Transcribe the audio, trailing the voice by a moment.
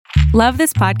Love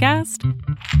this podcast?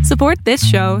 Support this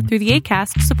show through the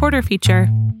Acast supporter feature.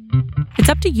 It's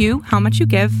up to you how much you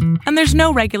give, and there's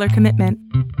no regular commitment.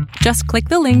 Just click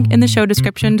the link in the show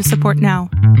description to support now.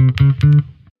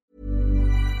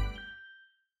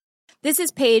 This is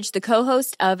Paige, the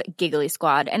co-host of Giggly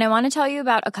Squad, and I want to tell you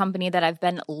about a company that I've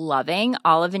been loving,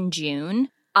 Olive & June.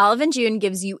 Olive & June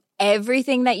gives you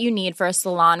everything that you need for a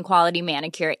salon-quality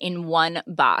manicure in one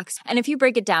box. And if you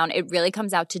break it down, it really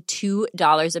comes out to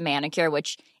 $2 a manicure,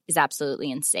 which is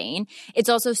absolutely insane. It's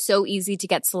also so easy to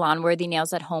get salon-worthy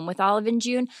nails at home with Olive &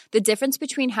 June. The difference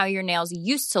between how your nails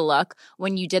used to look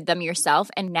when you did them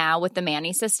yourself and now with the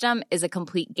Mani system is a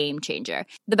complete game changer.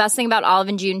 The best thing about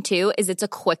Olive & June, too, is it's a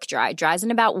quick dry. Dries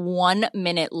in about 1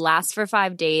 minute, lasts for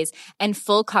 5 days, and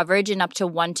full coverage in up to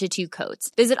 1 to 2 coats.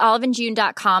 Visit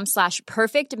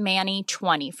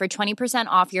oliveandjune.com/perfectmani20 for 20%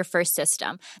 off your first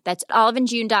system. That's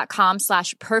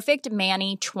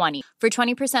oliveandjune.com/perfectmani20 for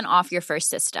 20% off your first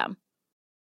system.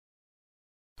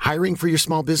 Hiring for your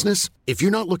small business? If you're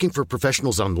not looking for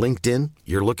professionals on LinkedIn,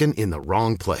 you're looking in the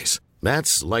wrong place.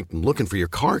 That's like looking for your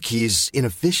car keys in a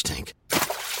fish tank.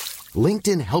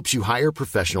 LinkedIn helps you hire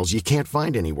professionals you can't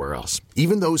find anywhere else,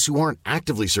 even those who aren't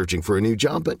actively searching for a new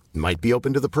job but might be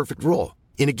open to the perfect role.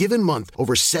 In a given month,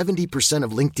 over 70%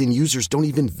 of LinkedIn users don't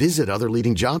even visit other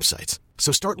leading job sites.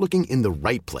 So start looking in the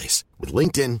right place. With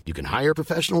LinkedIn, you can hire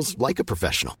professionals like a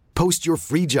professional. Post your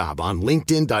free job on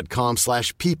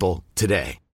linkedin.com/people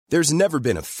today. There's never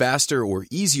been a faster or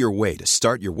easier way to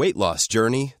start your weight loss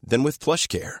journey than with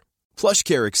PlushCare.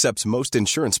 PlushCare accepts most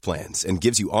insurance plans and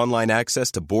gives you online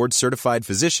access to board-certified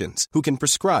physicians who can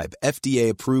prescribe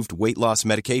FDA-approved weight loss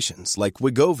medications like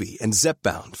Wegovy and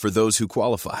Zepbound for those who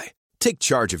qualify. Take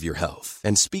charge of your health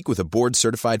and speak with a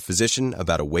board-certified physician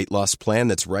about a weight loss plan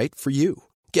that's right for you.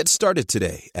 Get started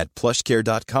today at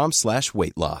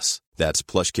plushcare.com/weight loss. That's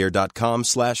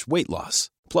plushcare.com/weight loss.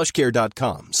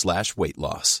 plushcare.com/weight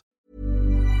loss.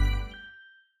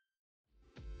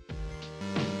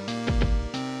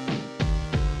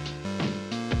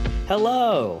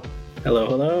 Hello. Hello,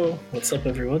 hello. What's up,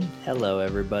 everyone? Hello,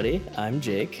 everybody. I'm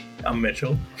Jake. I'm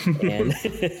Mitchell. And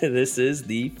this is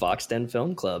the Fox Den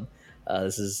Film Club.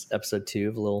 This is episode 2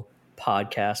 of a little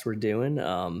podcast we're doing.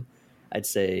 I'd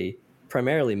say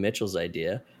primarily Mitchell's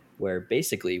idea, where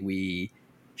basically we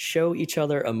show each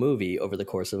other a movie over the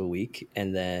course of a week,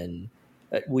 and then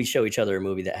we show each other a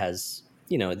movie that has,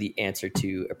 you know, the answer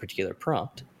to a particular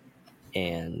prompt.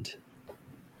 And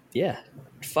yeah,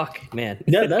 fuck, man.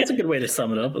 Yeah, that's a good way to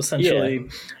sum it up. Essentially,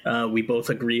 we both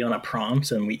agree on a prompt,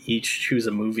 and we each choose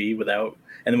a movie and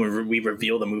then we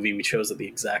reveal the movie we chose at the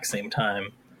exact same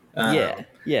time. Yeah.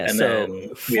 And so then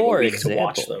we have a week to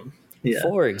watch them. Yeah.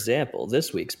 For example,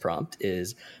 this week's prompt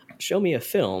is show me a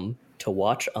film to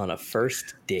watch on a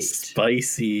first date.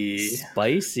 Spicy,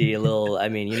 a little. I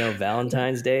mean, you know,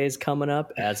 Valentine's Day is coming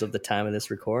up as of the time of this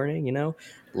recording. You know,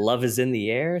 love is in the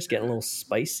air. It's getting a little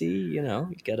spicy. You know,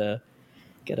 you gotta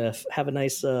have a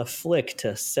nice flick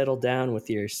to settle down with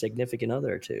your significant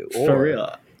other too, or for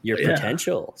real, your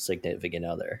potential significant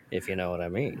other, if you know what I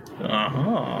mean.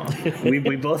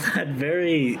 We both had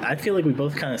I feel like we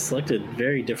both kind of selected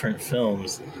very different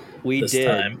films. We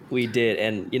did.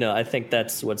 And, you know, I think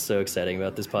that's what's so exciting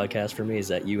about this podcast for me is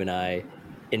that you and I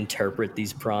interpret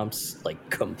these prompts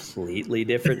like completely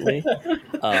differently.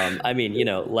 I mean, you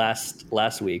know,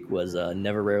 last week was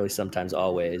Never, Rarely, Sometimes,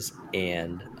 Always,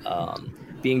 and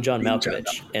Being John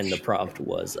Malkovich. And the prompt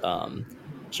was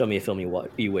show me a film you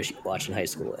wish you watched in high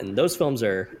school. And those films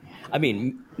are, I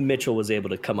mean, Mitchell was able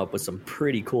to come up with some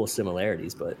pretty cool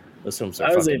similarities, but those films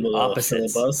are fucking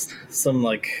opposites. Filibust some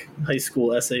like high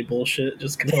school essay bullshit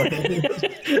just going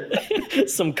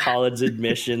some college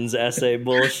admissions essay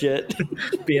bullshit.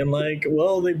 Being like,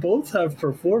 well, they both have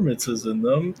performances in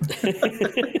them.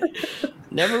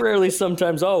 Never, Rarely,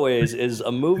 Sometimes, Always is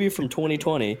a movie from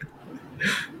 2020.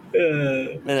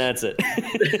 And that's it.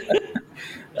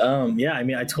 Yeah, I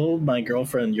mean, I told my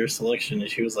girlfriend your selection, and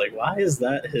she was like, why is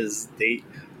that his date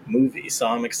movie? So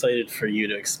I'm excited for you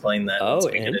to explain that. Oh,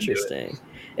 interesting.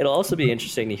 It'll also be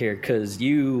interesting to hear because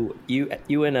you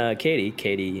and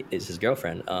Katie is his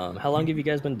girlfriend. How long have you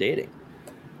guys been dating?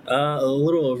 A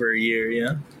little over a year,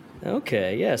 yeah.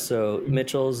 Okay, yeah. So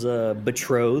Mitchell's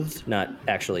betrothed, not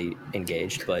actually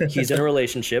engaged, but he's in a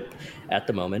relationship at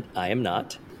the moment. I am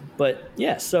not. But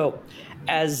yeah, so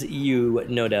as you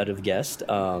no doubt have guessed,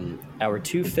 our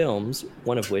 2 films,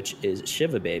 one of which is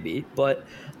Shiva Baby. But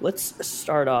let's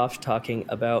start off talking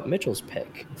about Mitchell's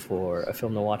pick for a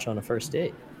film to watch on a first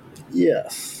date.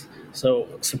 Yes. So,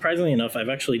 surprisingly enough, I've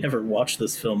actually never watched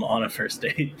this film on a first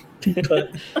date.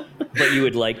 But you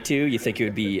would like to? You think it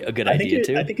would be a good idea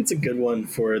too? I think it's a good one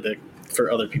for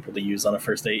other people to use on a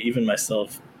first date. Even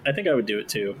myself, I think I would do it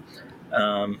too.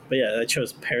 But yeah, I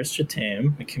chose Paris Je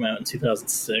t'aime. It came out in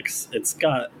 2006. It's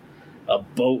got a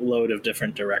boatload of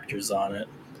different directors on it.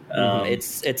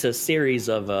 It's a series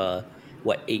of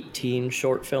 18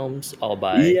 short films, all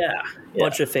by a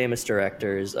bunch of famous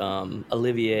directors.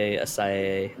 Olivier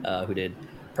Assayas, who did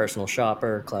Personal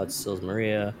Shopper, Cloud Sils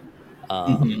Maria.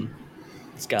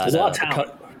 It's got There's a lot of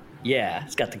talent.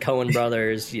 It's got the Coen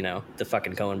brothers, the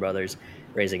fucking Coen brothers,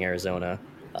 Raising Arizona.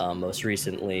 Most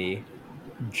recently,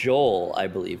 Joel, I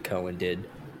believe Coen did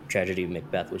Tragedy of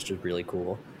Macbeth, which was really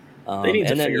cool. They need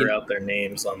to figure out their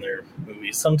names on their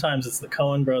movies. Sometimes it's the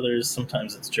Coen brothers,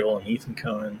 sometimes it's Joel and Ethan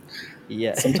Coen.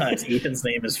 Yeah. Sometimes Ethan's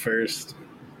name is first.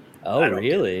 Oh,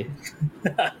 really?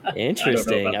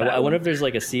 Interesting. I wonder if there's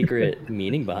like a secret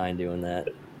meaning behind doing that.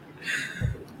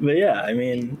 But yeah, I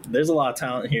mean, there's a lot of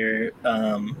talent here.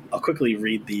 I'll quickly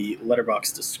read the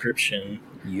Letterboxd description.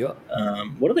 Yeah.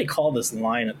 What do they call this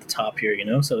line at the top here,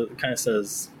 So it kind of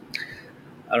says,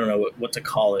 I don't know what to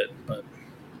call it, but...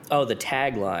 Oh, the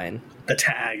tagline. The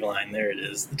tagline, there it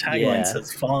is. The tagline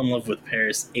says, fall in love with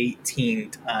Paris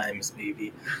 18 times,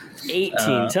 baby.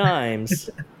 18 times?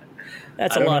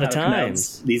 That's a lot of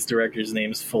times. These directors'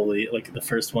 names fully. Like the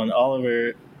first one,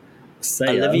 Olivier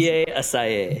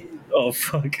Assayas. Oh,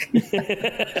 fuck.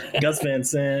 Gus Van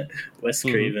Sant, Wes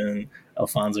Craven,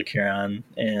 Alfonso Cuarón,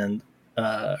 and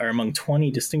are among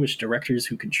 20 distinguished directors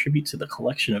who contribute to the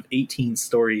collection of 18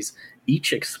 stories,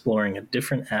 each exploring a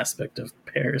different aspect of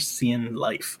Parisian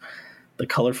life. The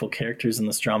colorful characters in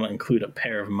this drama include a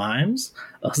pair of mimes,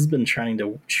 a husband trying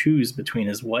to choose between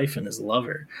his wife and his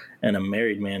lover, and a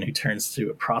married man who turns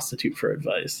to a prostitute for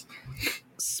advice.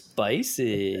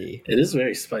 Spicy. It is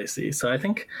very spicy. So I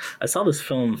think I saw this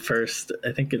film first,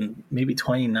 I think in maybe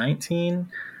 2019.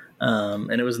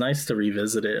 And it was nice to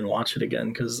revisit it and watch it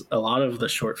again because a lot of the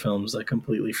short films I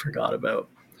completely forgot about.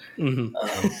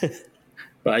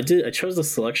 But I chose the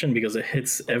selection because it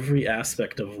hits every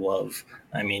aspect of love.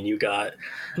 I mean, you got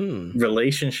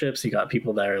relationships, you got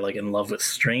people that are like in love with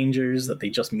strangers that they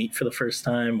just meet for the first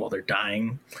time while they're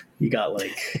dying. You got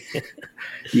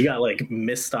like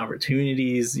missed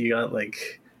opportunities. You got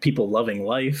like people loving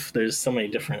life. There's so many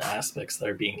different aspects that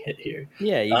are being hit here.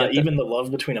 Yeah, you got even the love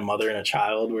between a mother and a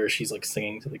child where she's like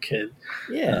singing to the kid.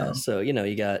 Yeah, so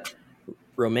you got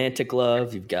romantic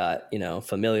love, you've got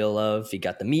familial love, you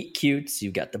got the meet cutes,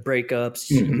 you've got the breakups,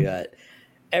 you got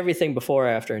everything before,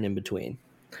 after, and in between.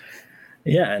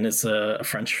 Yeah, and it's a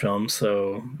French film,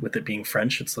 so with it being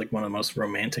French, it's like one of the most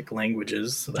romantic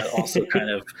languages. So that also kind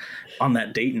of, on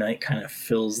that date night, kind of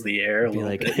fills the air a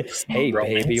little bit. Hey,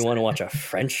 baby, you want to watch a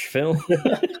French film?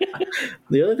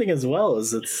 The other thing as well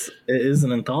is it is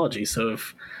an anthology. So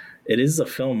if it is a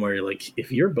film where, like,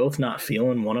 if you're both not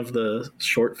feeling one of the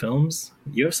short films,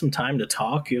 you have some time to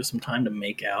talk, you have some time to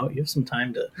make out, you have some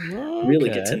time to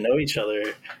really get to know each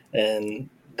other, and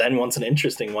then once an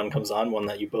interesting one comes on, one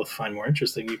that you both find more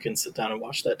interesting, you can sit down and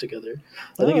watch that together.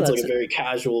 I think it's like a very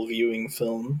casual viewing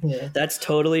film. Yeah. That's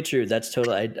totally true.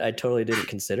 I totally didn't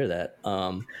consider that.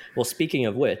 Well, speaking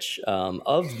of which,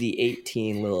 of the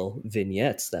 18 little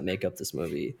vignettes that make up this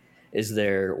movie, is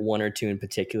there one or two in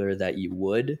particular that you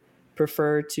would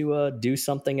prefer to do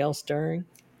something else during?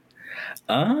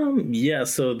 Yeah,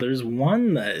 so there's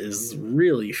one that is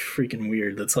really freaking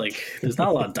weird. That's like, there's not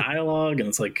a lot of dialogue, and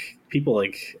it's like people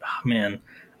like, oh man,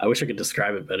 I wish I could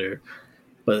describe it better.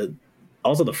 But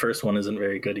also the first one isn't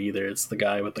very good either. It's the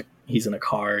guy he's in a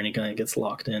car and he kind of gets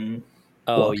locked in.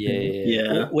 Oh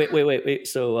yeah. Wait.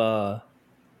 So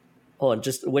hold on,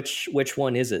 just which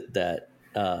one is it that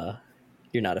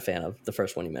you're not a fan of? The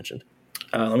first one you mentioned.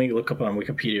 Let me look up on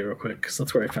Wikipedia real quick because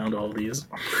that's where I found all of these.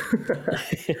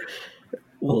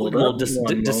 Well,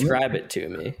 describe it to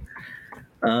me.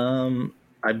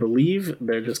 I believe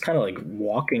they're just kind of like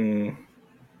walking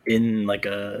in like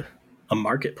a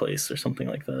marketplace or something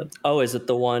like that. Oh, is it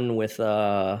the one with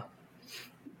the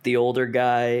older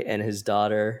guy and his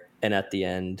daughter, and at the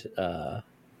end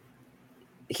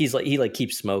he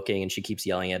keeps smoking and she keeps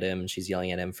yelling at him, and she's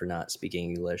yelling at him for not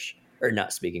speaking English or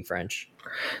not speaking French?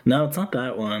 No, it's not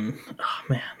that one. Oh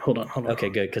man, hold on. Okay,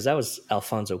 good, because that was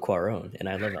Alfonso Cuarón, and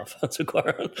I love Alfonso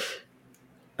Cuarón.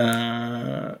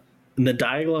 The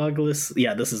dialogue list,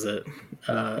 yeah, this is it.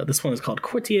 This one is called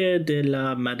Quartier de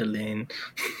la Madeleine.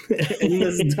 In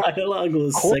this dialogue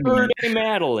list segment,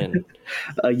 Madeleine.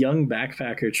 A young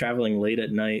backpacker traveling late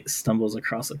at night stumbles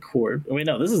across a corpse. Wait,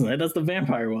 no, this isn't it. That's the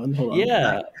vampire one. Hold on.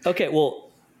 Yeah. Okay.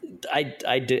 Well,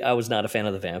 I was not a fan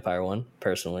of the vampire one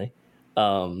personally.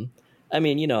 I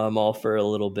mean, I'm all for a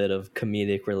little bit of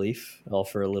comedic relief, all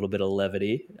for a little bit of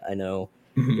levity. I know,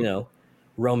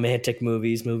 romantic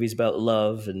movies about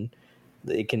love, and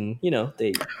they can,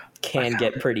 they can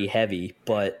get pretty heavy,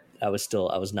 but I was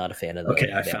not a fan of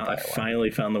the I finally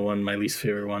found the one, my least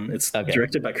favorite one. It's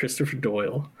directed by Christopher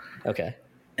Doyle. Okay.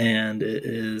 And it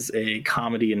is a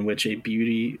comedy in which a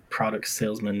beauty product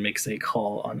salesman makes a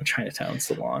call on a Chinatown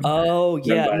salon. Oh,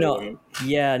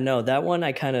 yeah. No, that one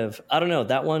I don't know.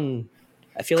 That one,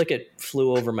 I feel like it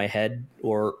flew over my head,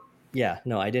 I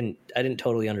didn't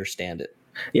totally understand it.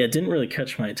 Yeah, it didn't really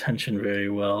catch my attention very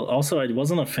well. Also, I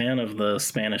wasn't a fan of the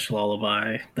Spanish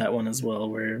Lullaby, that one as well,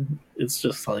 where it's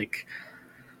just like,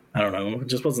 I don't know, it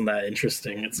just wasn't that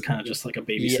interesting. It's kind of just like a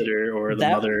babysitter or the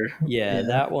mother. Yeah,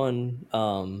 that one,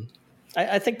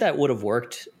 I think that would have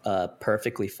worked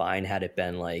perfectly fine had it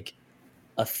been like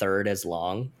a third as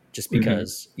long, just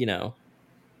because,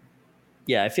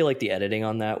 I feel like the editing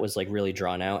on that was like really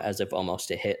drawn out as if almost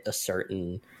to hit a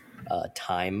certain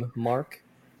time mark.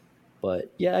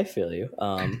 But yeah, I feel you.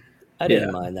 I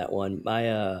didn't mind that one.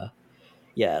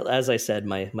 As I said,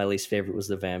 my least favorite was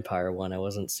the vampire one. I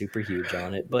wasn't super huge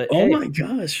on it, but my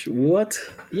gosh, what?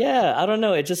 Yeah, I don't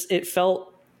know. It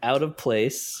felt out of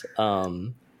place.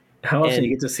 How often do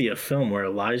you get to see a film where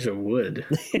Elijah Wood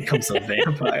becomes a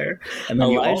vampire, and then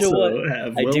Elijah you also Wood,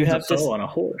 have Willem Dafoe on a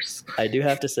horse? I do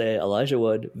have to say, Elijah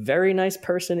Wood, very nice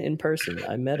person in person.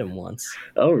 I met him once.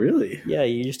 Oh, really? Yeah,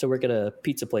 he used to work at a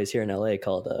pizza place here in LA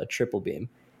called Triple Beam,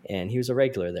 and he was a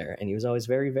regular there, and he was always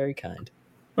very, very kind.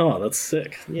 Oh, that's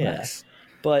sick. Yeah. Nice.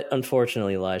 But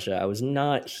unfortunately, Elijah, I was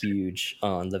not huge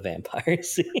on the vampire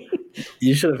scene.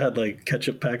 You should have had like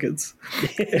ketchup packets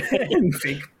and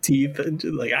fake teeth and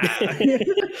just like,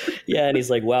 Yeah, and he's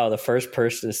like, wow, the first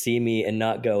person to see me and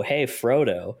not go, hey,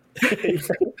 Frodo.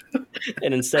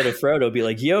 And instead of Frodo, be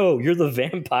like, yo, you're the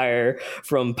vampire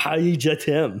from Paris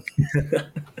Jetem.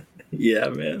 Yeah,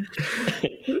 man.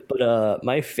 But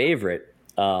my favorite,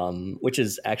 which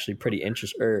is actually pretty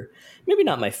interesting, or maybe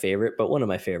not my favorite, but one of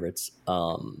my favorites,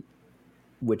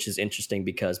 which is interesting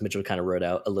because Mitchell kind of wrote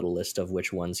out a little list of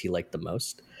which ones he liked the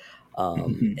most.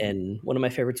 And one of my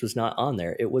favorites was not on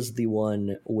there. It was the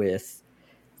one with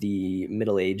the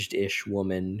middle-aged-ish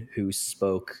woman who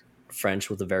spoke French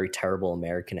with a very terrible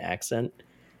American accent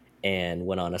and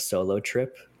went on a solo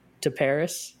trip to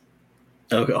Paris.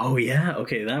 Oh yeah.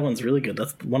 Okay, that one's really good.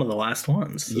 That's one of the last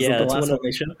ones. Is it the last one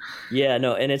they showed? Yeah,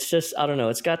 no, and it's just, I don't know.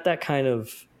 It's got that kind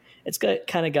of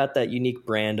that unique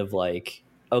brand of like,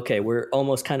 okay, we're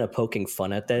almost kind of poking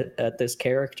fun at this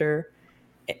character,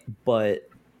 but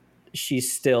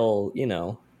she's still,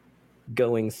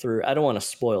 going through. I don't want to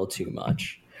spoil too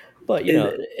much, but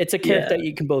it's a character that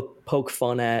you can both poke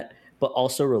fun at, but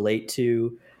also relate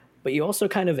to. But you also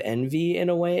kind of envy in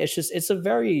a way. It's a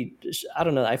very, I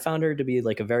don't know. I found her to be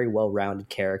like a very well-rounded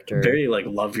character. Very like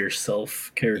love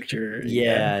yourself character.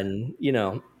 Yeah. And,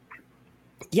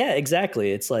 yeah,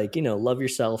 exactly. It's like, love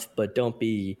yourself, but don't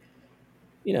be,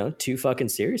 too fucking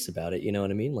serious about it. You know what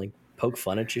I mean? Like poke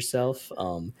fun at yourself.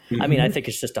 I mean, I think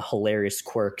it's just a hilarious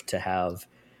quirk to have,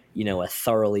 a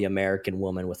thoroughly American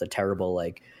woman with a terrible,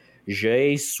 like,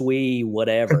 je suis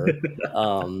whatever.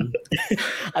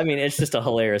 I mean, it's just a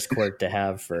hilarious quirk to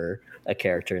have for a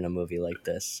character in a movie like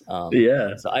this.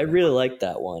 So I really like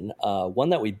that one. One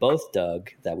that we both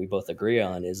dug, that we both agree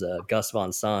on, is Gus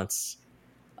Van Sant's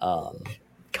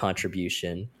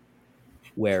contribution,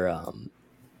 where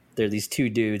there are these two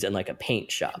dudes in like a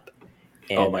paint shop.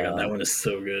 And, oh my god, that one is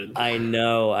so good. I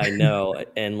know.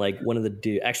 And like one of the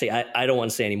dudes, actually, I don't want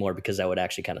to say anymore because that would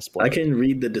actually kind of spoil it. I can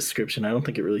read the description. I don't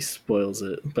think it really spoils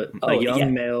it. But a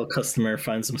young male customer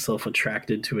finds himself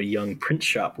attracted to a young print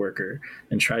shop worker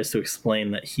and tries to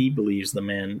explain that he believes the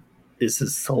man is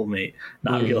his soulmate,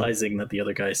 not realizing that the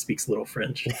other guy speaks little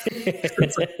French.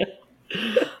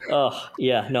 Oh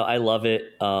yeah, no, I love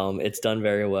it. It's done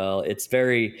very well. It's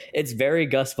very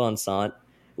Gus Van Sant,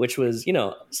 which was,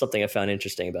 something I found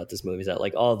interesting about this movie, is that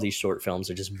like all of these short films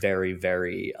are just very,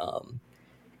 very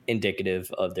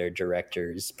indicative of their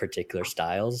directors' particular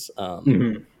styles.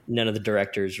 None of the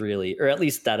directors really, or at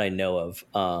least that I know of,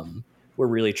 were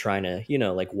really trying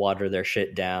to, like water their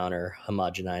shit down or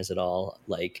homogenize it all.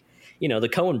 Like, the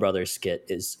Coen Brothers skit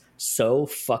is so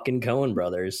fucking Coen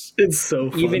Brothers. It's so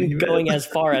funny, even going as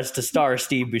far as to star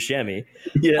Steve Buscemi.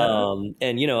 Yeah.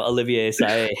 And Olivier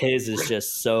Saé, his is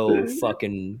just so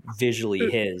fucking visually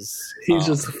his. He's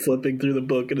just flipping through the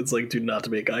book and it's like, do not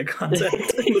make eye contact.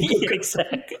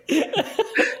 Exactly.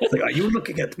 It's like, are you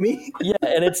looking at me? Yeah,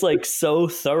 and it's like so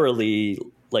thoroughly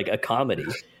like a comedy.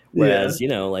 Whereas,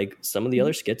 like some of the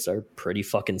other skits are pretty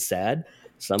fucking sad.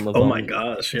 Some of Oh them, my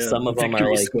gosh, yeah. some of them are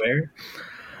Victory like, Square.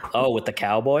 oh, with the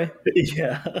cowboy.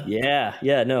 Yeah.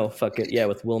 Yeah, no, fuck it, yeah,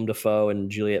 with Willem Dafoe and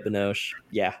Juliette Binoche.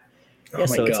 Yeah. Oh my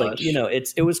So it's like,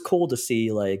 gosh. it was cool to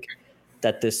see like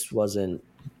that this wasn't,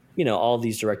 all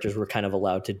these directors were kind of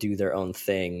allowed to do their own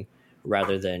thing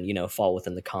rather than, fall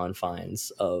within the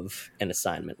confines of an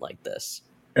assignment like this.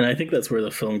 And I think that's where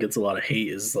the film gets a lot of hate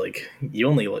is like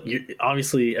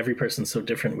obviously every person's so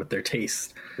different with their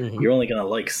taste. Mm-hmm. You're only going to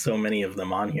like so many of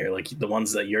them on here. Like the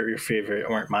ones that you're your favorite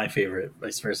aren't my favorite,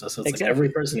 vice versa. So it's like every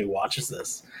person who watches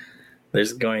this,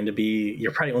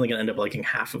 you're probably only going to end up liking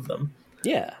half of them.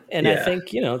 Yeah. And I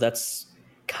think, that's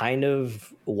kind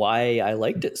of why I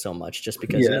liked it so much, just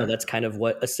because, that's kind of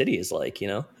what a city is like,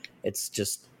 it's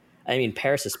just, I mean,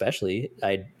 Paris especially,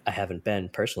 I haven't been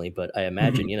personally, but I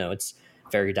imagine, it's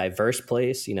a very diverse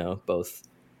place, both,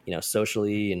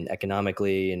 socially and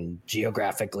economically and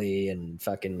geographically and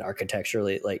fucking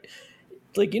architecturally, like,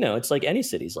 it's like any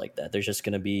cities like that.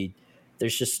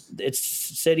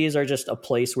 Cities are just a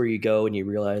place where you go and you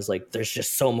realize like there's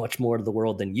just so much more to the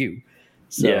world than you.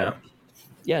 So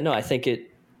no, I think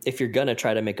if you're gonna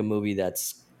try to make a movie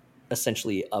that's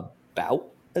essentially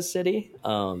about a city,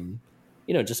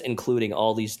 just including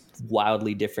all these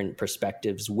wildly different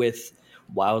perspectives with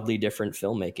wildly different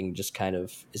filmmaking just kind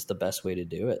of is the best way to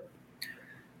do it.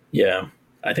 Yeah.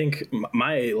 I think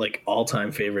my like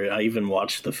all-time favorite, I even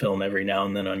watch the film every now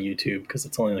and then on YouTube because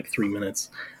it's only like 3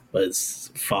 minutes, but it's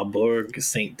Faubourg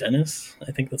Saint Denis.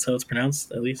 I think that's how it's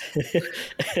pronounced, at least.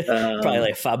 Probably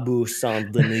like Faubourg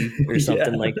Saint Denis or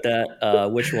something like that.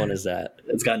 Which one is that?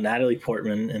 It's got Natalie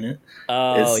Portman in it.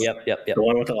 Oh, yep. The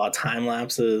one with a lot of time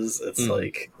lapses. It's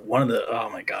like one of the, oh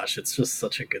my gosh, it's just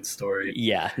such a good story.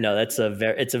 Yeah, no, it's a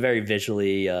very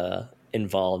visually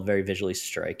involved, very visually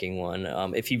striking one.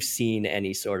 If you've seen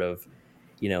any sort of,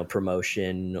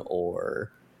 promotion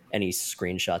or any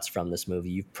screenshots from this movie,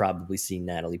 you've probably seen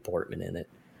Natalie Portman in it.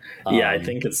 I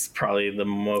think it's probably the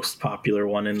most popular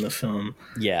one in the film.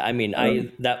 Yeah, I mean,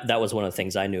 that was one of the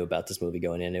things I knew about this movie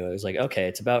going into it. It was like, okay,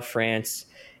 it's about France,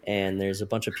 and there's a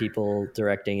bunch of people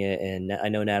directing it, and I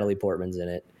know Natalie Portman's in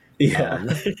it. Yeah,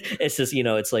 it's just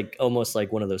it's like almost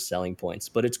like one of those selling points,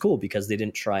 but it's cool because they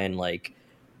didn't try and like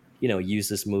use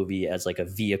this movie as like a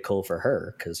vehicle for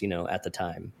her because at the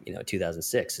time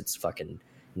 2006 it's fucking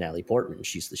Natalie Portman,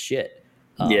 she's the shit.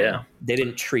 They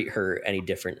didn't treat her any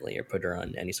differently or put her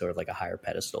on any sort of like a higher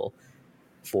pedestal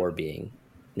for being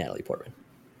Natalie Portman.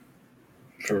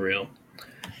 For real.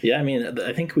 Yeah, I mean,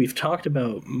 I think we've talked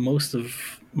about most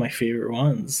of my favorite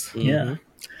ones. Mm-hmm. Yeah.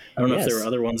 I don't know if there were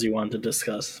other ones you wanted to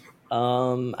discuss.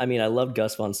 I mean, I loved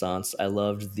Gus Van Sant. I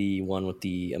loved the one with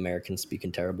the American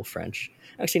speaking terrible French.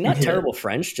 Actually, not terrible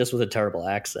French, just with a terrible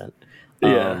accent.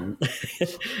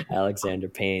 Alexander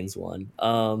Payne's one.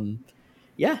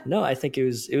 I think it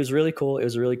was really cool. It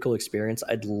was a really cool experience.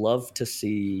 I'd love to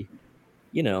see,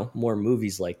 more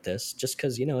movies like this, just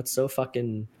because it's so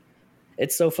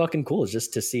fucking cool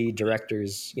just to see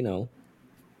directors,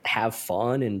 have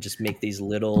fun and just make these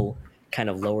little kind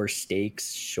of lower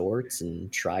stakes shorts and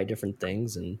try different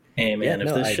things. And hey man,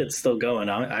 if this shit's still going,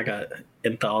 I got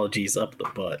anthologies up the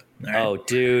butt. Right? Oh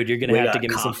dude, you're gonna have to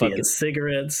give me some fucking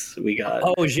cigarettes. We got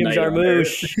Jim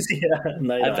Jarmusch.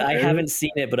 I Earth. haven't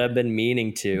seen it, but I've been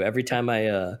meaning to. Every time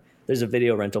there's a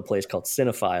video rental place called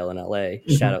Cinephile in LA.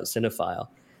 Shout out Cinephile.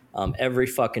 Every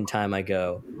fucking time I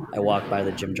go, I walk by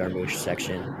the Jim Jarmusch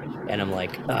section and I'm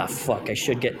like, fuck, I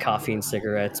should get coffee and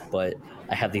cigarettes, but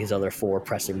I have these other 4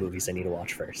 pressing movies I need to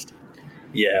watch first.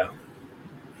 Yeah.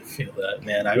 I feel that,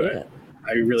 man.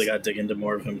 I really got to dig into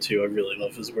more of him too. I really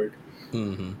love his work.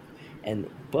 Mm-hmm.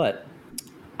 But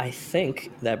I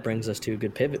think that brings us to a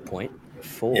good pivot point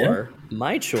for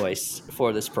my choice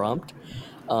for this prompt.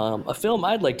 A film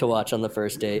I'd like to watch on the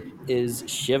first date is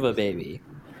Shiva Baby.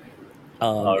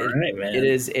 All right, man. It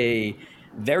is a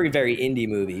very, very indie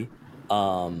movie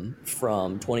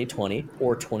from 2020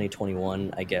 or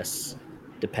 2021, I guess,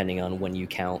 depending on when you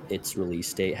count its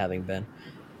release date having been.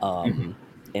 And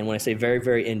when I say very,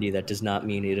 very indie, that does not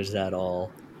mean it is at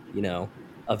all,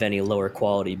 of any lower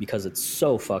quality because it's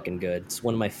so fucking good. It's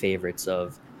one of my favorites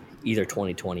of either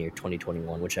 2020 or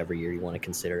 2021, whichever year you want to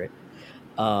consider it.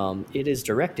 It is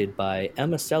directed by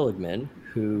Emma Seligman,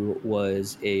 who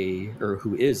is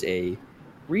a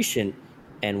recent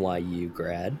NYU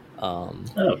grad.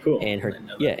 Cool.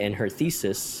 And her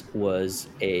thesis was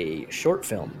a short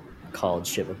film called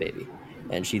Shiva Baby.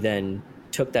 And she then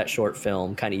took that short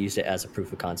film, kind of used it as a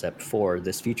proof of concept for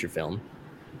this feature film.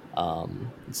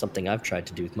 Something I've tried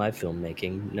to do with my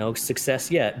filmmaking. No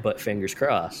success yet, but fingers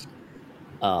crossed.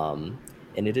 And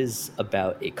it is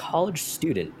about a college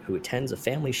student who attends a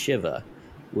family Shiva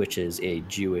which is a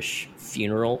Jewish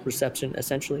funeral reception,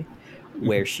 essentially,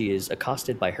 where she is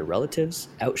accosted by her relatives,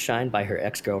 outshined by her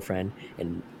ex-girlfriend,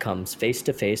 and comes face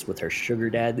to face with her sugar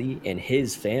daddy and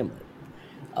his family.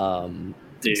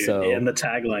 Dude, so and the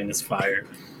tagline is fire.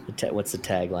 What's the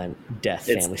tagline? Death,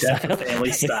 it's family death style.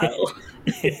 Family style.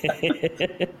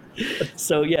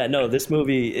 So yeah, no, this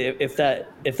movie, if that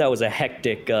was a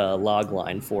hectic log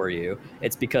line for you,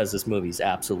 it's because this movie's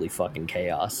absolutely fucking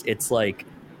chaos. It's like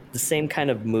the same kind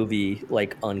of movie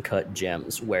like Uncut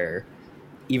Gems, where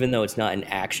even though it's not an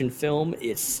action film,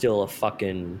 it's still a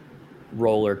fucking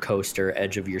roller coaster,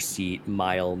 edge of your seat,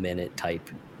 mile minute type.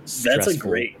 That's a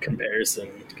great comparison,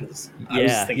 because I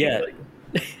was thinking,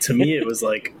 like, to me it was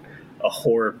like a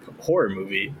horror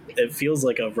movie. It feels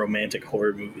like a romantic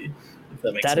horror movie, if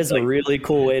that makes sense. That is a really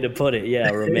cool way to put it. Yeah,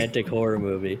 romantic horror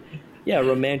movie. Yeah,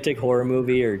 romantic horror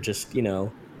movie, or just, you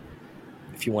know,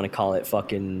 if you want to call it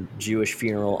fucking Jewish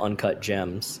funeral Uncut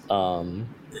Gems.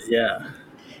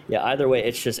 Yeah, either way,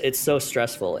 it's so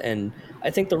stressful. And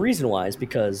I think the reason why is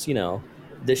because, you know,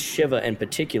 this Shiva in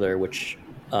particular, which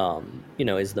you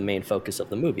know, is the main focus of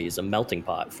the movie, is a melting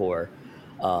pot for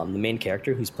the main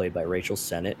character, who's played by Rachel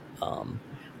Sennett,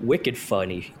 wicked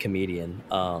funny comedian.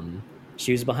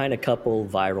 She was behind a couple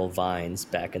viral Vines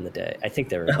back in the day. I think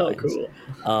they were Vines. Oh,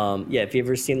 cool. Yeah, if you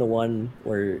ever seen the one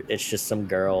where it's just some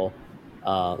girl,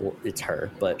 well, it's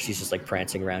her, but she's just like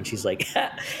prancing around. She's like,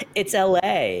 it's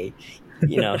LA.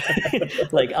 You know,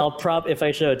 like if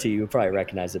I show it to you, you'll probably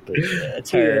recognize it, but it's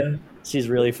her. Yeah. She's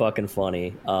really fucking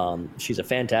funny. She's a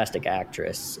fantastic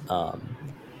actress.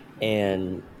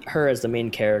 And her as the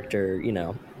main character, you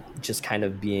know, just kind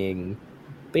of being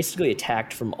basically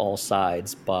attacked from all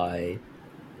sides by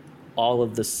all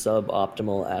of the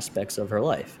suboptimal aspects of her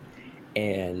life.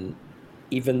 And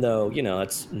even though, you know,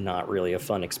 it's not really a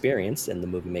fun experience, and the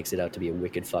movie makes it out to be a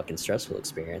wicked fucking stressful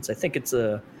experience, I think it's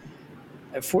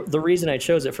for the reason I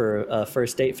chose it for a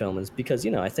first date film is because,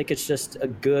 you know, I think it's just a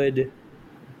good,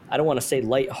 I don't want to say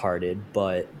lighthearted,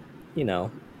 but, you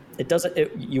know,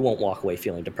 you won't walk away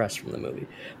feeling depressed from the movie,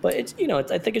 but it's, you know,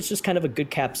 I think it's just kind of a good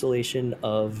capsulation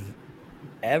of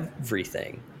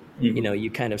everything. Mm-hmm. You know, you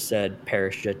kind of said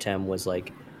Perish Jatem was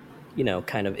like, you know,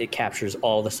 kind of, it captures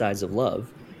all the sides of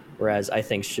love. Whereas I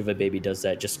think Shiva Baby does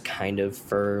that just kind of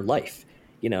for life.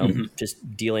 You know, mm-hmm.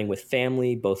 just dealing with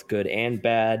family, both good and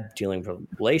bad, dealing with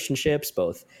relationships,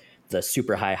 both the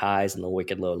super high highs and the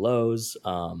wicked low lows,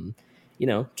 you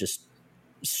know, just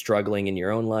struggling in your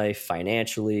own life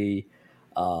financially,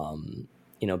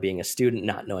 you know, being a student,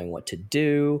 not knowing what to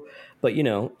do, but, you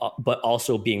know, but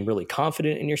also being really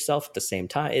confident in yourself at the same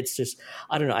time. It's just,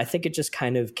 I don't know. I think it just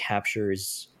kind of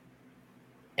captures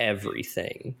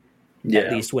everything,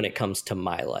 at least when it comes to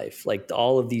my life. Like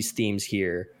all of these themes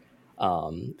here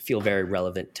feel very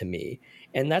relevant to me.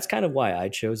 And that's kind of why I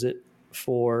chose it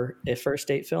for a first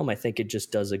date film. I think it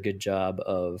just does a good job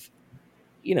of,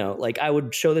 you know, like I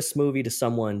would show this movie to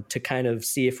someone to kind of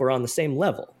see if we're on the same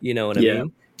level. You know what I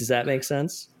mean? Does that make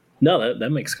sense? No, that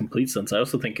makes complete sense. I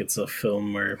also think it's a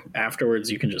film where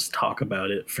afterwards you can just talk about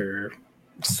it for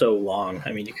so long.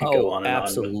 I mean, you could go on and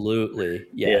absolutely. On.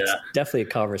 Yeah, it's definitely a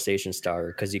conversation starter,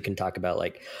 because you can talk about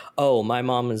like, oh, my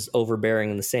mom is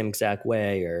overbearing in the same exact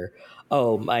way, or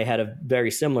oh, I had a very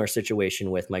similar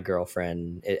situation with my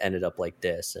girlfriend. It ended up like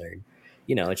this, or,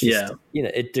 you know, it's just, you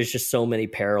know, there's just so many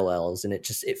parallels, and it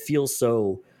feels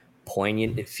so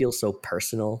poignant. It feels so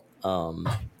personal.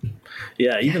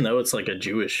 Yeah, even though it's like a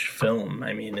Jewish film,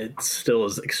 I mean, it still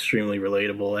is extremely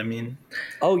relatable. I mean,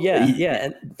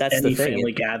 and that's the thing.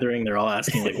 Family gathering, they're all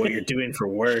asking like what you're doing for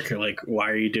work, or like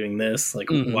why are you doing this? Like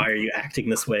why are you acting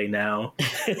this way now?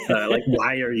 Like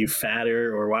why are you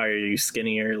fatter, or why are you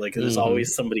skinnier? Like there's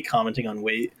always somebody commenting on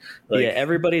weight. Like,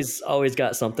 everybody's always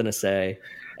got something to say.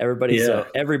 Everybody's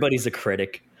a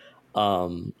critic.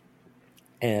 And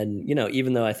you know,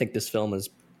 even though I think this film is,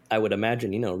 I would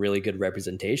imagine, you know, really good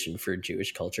representation for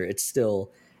Jewish culture, it's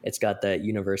got that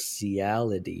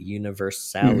universality,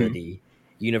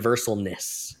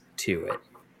 universalness to it.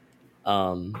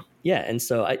 And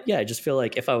so I just feel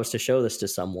like if I was to show this to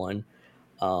someone,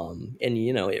 and,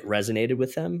 you know, it resonated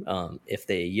with them, if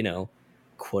they, you know,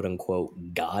 quote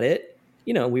unquote, got it,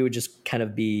 you know, we would just kind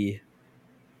of be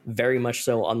very much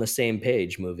so on the same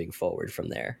page moving forward from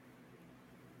there.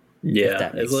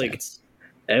 Yeah, it's like sense.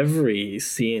 Every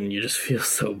scene you just feel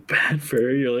so bad for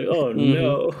her. You're like, oh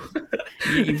no.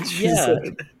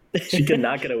 She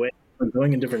cannot get away from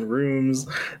going in different rooms.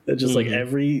 That just like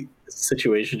every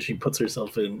situation she puts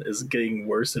herself in is getting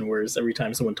worse and worse every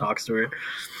time someone talks to her.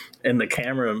 And the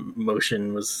camera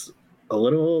motion was a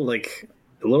little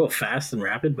fast and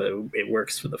rapid, but it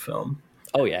works for the film.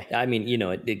 Oh yeah, I mean,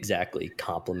 it exactly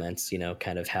complements,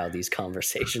 kind of how these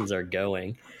conversations are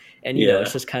going, and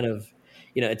it's just kind of,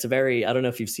 it's a very. I don't know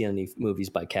if you've seen any movies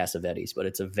by Cassavetes, but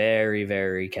it's a very,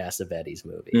 very Cassavetes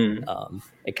movie.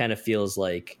 It kind of feels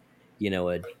like,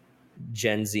 a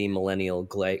Gen Z millennial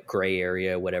gray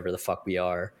area, whatever the fuck we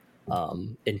are,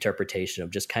 interpretation of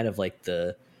just kind of like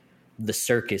the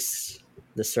circus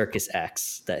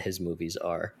acts that his movies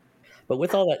are. But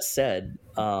with all that said,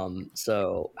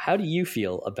 so how do you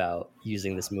feel about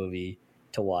using this movie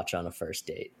to watch on a first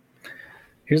date?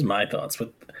 Here's my thoughts.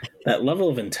 With that level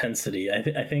of intensity, I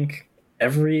think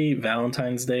every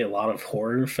Valentine's Day, a lot of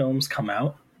horror films come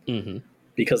out,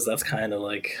 because that's kind of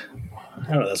like,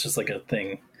 I don't know, that's just like a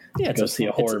thing. Yeah, go see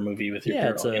a horror movie with your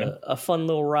girl. It's a fun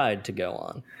little ride to go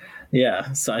on.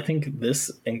 Yeah, so I think this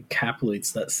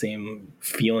encapsulates that same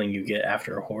feeling you get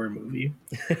after a horror movie.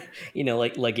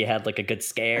 Like you had like a good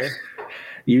scare.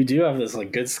 You do have this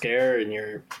like good scare, and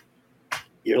you're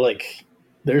like,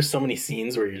 there's so many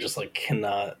scenes where you're just like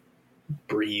cannot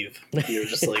breathe. You're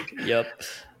just like, yep.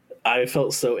 I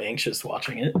felt so anxious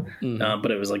watching it,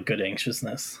 but it was like good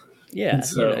anxiousness. Yeah,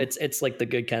 so it's like the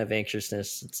good kind of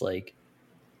anxiousness. It's like,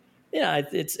 yeah,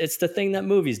 it's the thing that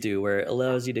movies do, where it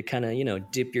allows you to kind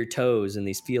of, dip your toes in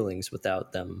these feelings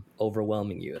without them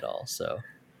overwhelming you at all. So,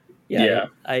 yeah.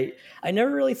 I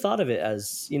never really thought of it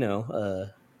as,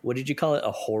 what did you call it?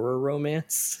 A horror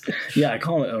romance? Yeah, I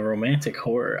call it a romantic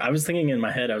horror. I was thinking in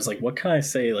my head, I was like, what can I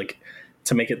say like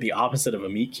to make it the opposite of a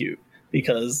meet cute?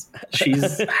 Because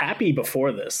she's happy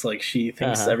before this. Like, she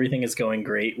thinks everything is going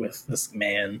great with this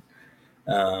man.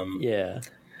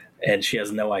 And she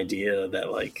has no idea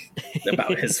that like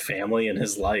about his family and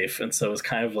his life. And so it's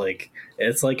kind of like,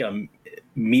 it's like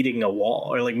meeting a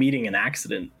wall, or like meeting an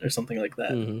accident or something like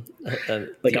that.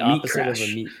 Like a meat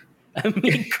crash. A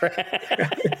meat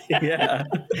crash. Yeah.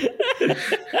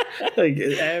 Like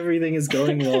everything is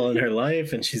going well in her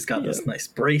life, and she's got this nice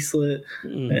bracelet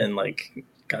and like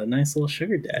got a nice little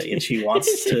sugar daddy, and she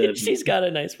wants to she's got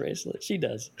a nice bracelet. She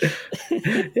does.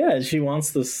 Yeah, she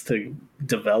wants this to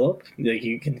develop. Like,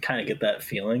 you can kind of get that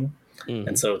feeling.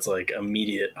 And so it's like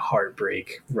immediate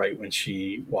heartbreak right when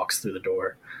she walks through the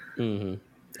door. And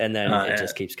then it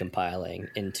just keeps compiling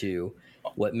into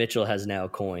what Mitchell has now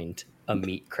coined a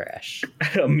meat crash.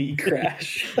 A meat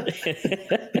crash.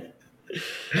 It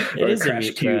is a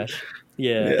meat crash.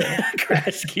 Yeah.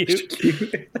 Crash cute.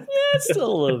 Yeah, it's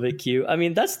still a little bit cute. I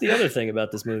mean, that's the other thing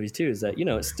about this movie too, is that,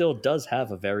 it still does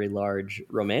have a very large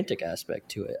romantic aspect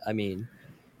to it. I mean,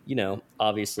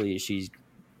 obviously she's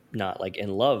not like in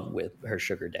love with her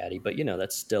sugar daddy, but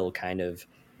that's still kind of,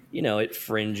 it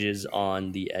fringes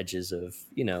on the edges of,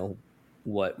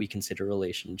 what we consider a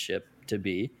relationship to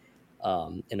be,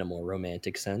 in a more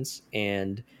romantic sense.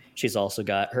 And she's also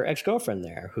got her ex-girlfriend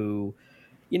there who,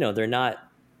 they're not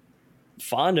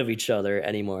fond of each other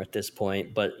anymore at this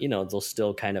point, but they'll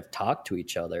still kind of talk to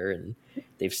each other, and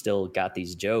they've still got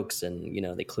these jokes, and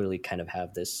they clearly kind of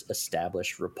have this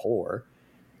established rapport.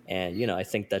 And I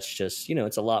think that's just,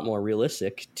 it's a lot more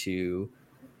realistic to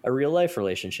a real life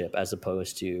relationship, as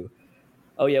opposed to,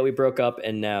 oh yeah, we broke up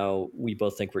and now we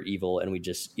both think we're evil, and we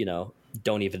just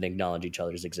don't even acknowledge each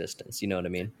other's existence. You know what I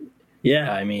mean?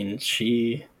 Yeah, I mean,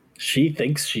 she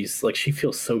thinks she's like, she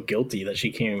feels so guilty that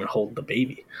she can't even hold the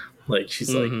baby. Like,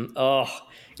 she's like, oh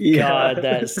God,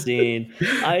 that scene.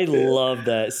 I love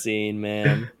that scene,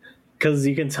 man. Because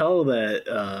you can tell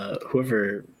that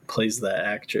whoever plays that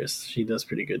actress, she does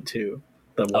pretty good too.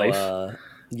 The wife.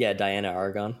 Yeah, Diana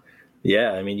Aragon.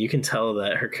 Yeah, I mean, you can tell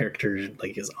that her character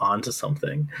like is onto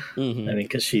something. I mean,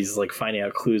 because she's like finding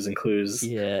out clues and clues.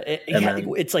 Yeah,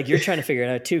 it's like you're trying to figure it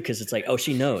out too, because it's like, oh,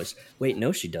 she knows. Wait,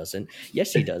 no, she doesn't.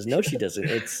 Yes, she does. No, she doesn't.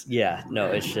 It's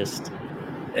it's just.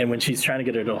 And when she's trying to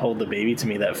get her to hold the baby, to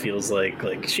me, that feels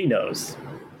like she knows.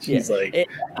 She's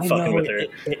fucking with her.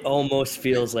 It almost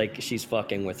feels like she's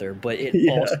fucking with her, but it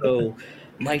also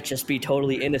might just be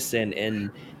totally innocent,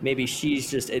 and maybe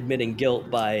she's just admitting guilt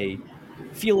by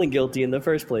feeling guilty in the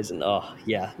first place. And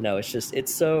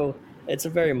it's a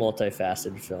very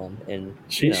multifaceted film, and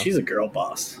she's a girl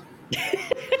boss.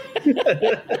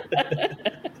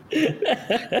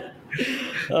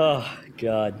 Oh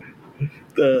God.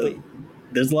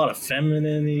 There's a lot of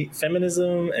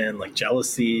feminism and like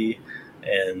jealousy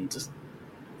and just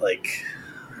like,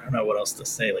 I don't know what else to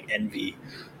say, like envy,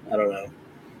 I don't know,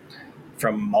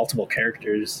 from multiple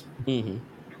characters.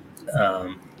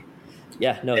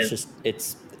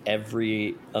 It's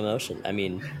every emotion. I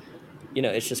mean,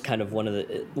 it's just kind of on my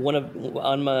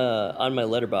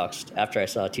Letterboxd after I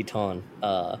saw Titan,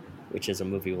 which is a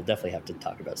movie we'll definitely have to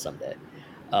talk about someday.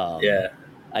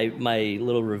 my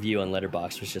little review on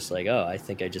Letterboxd was just like, oh, I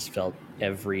think I just felt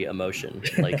every emotion,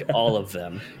 like all of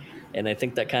them. And I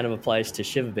think that kind of applies to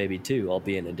Shiva Baby too,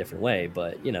 albeit in a different way.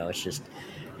 But you know, it's just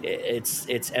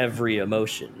it's every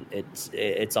emotion.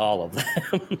 It's all of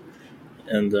them.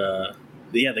 And the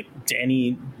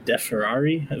Danny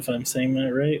DeFerrari, if I'm saying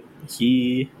that right,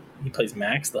 he plays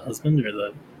Max, the husband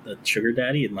or the sugar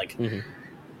daddy, and like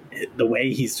the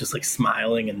way he's just like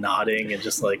smiling and nodding and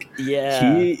just like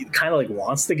he kind of like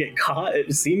wants to get caught.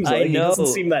 It seems like he doesn't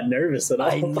seem that nervous at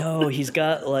all. I know he's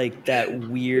got like that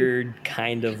weird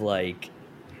kind of like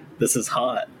this is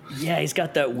hot. Yeah, he's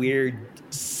got that weird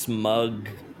smug,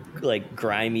 like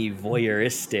grimy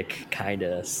voyeuristic kind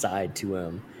of side to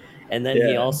him. And then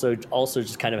he also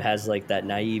just kind of has like that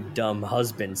naive, dumb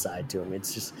husband side to him.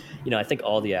 It's just, you know, I think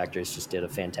all the actors just did a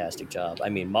fantastic job. I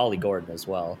mean, Molly Gordon as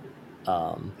well,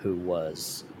 who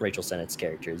was Rachel Sennett's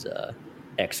character's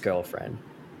ex-girlfriend.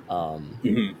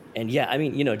 And yeah, I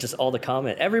mean, you know, just all the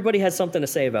comment. Everybody has something to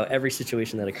say about every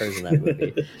situation that occurs in that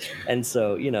movie. And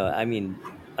so, you know, I mean,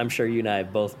 I'm sure you and I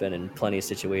have both been in plenty of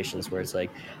situations where it's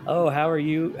like, oh, how are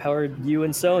you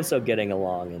and so-and-so getting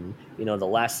along? And, you know, the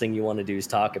last thing you want to do is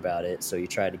talk about it. So you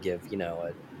try to give,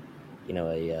 a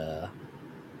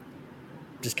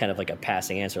just kind of like a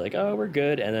passing answer, like, oh, we're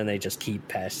good. And then they just keep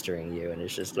pestering you. And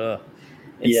it's just,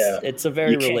 it's a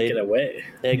very relatable.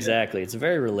 Exactly. Yeah. It's a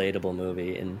very relatable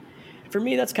movie. And for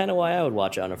me, that's kind of why I would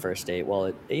watch it on a first date.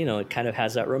 While it kind of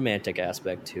has that romantic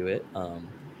aspect to it.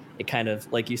 It kind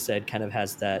of, like you said, kind of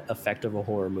has that effect of a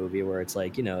horror movie where it's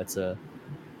like, you know, it's an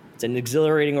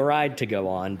exhilarating ride to go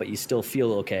on, but you still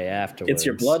feel okay afterwards. Gets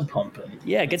your blood pumping.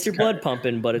 Yeah, it gets your blood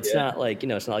pumping, but it's not like, you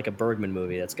know, it's not like a Bergman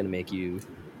movie that's going to make you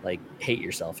like hate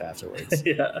yourself afterwards.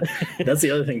 Yeah. That's the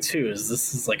other thing too, is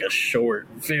this is like a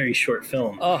very short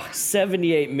film. Oh,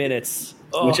 78 minutes.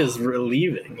 Which is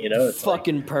relieving, you know? It's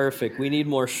fucking perfect. We need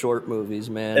more short movies,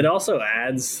 man. It also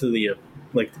adds to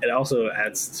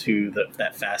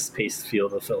that fast-paced feel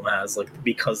the film has, like,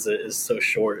 because it is so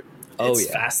short. It's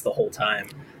fast the whole time,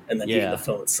 and then even the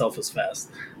film itself is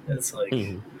fast. It's like,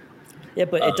 yeah,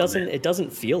 but it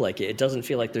doesn't feel like it. It doesn't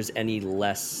feel like there's any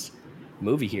less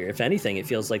movie here. If anything, it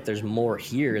feels like there's more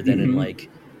here than in like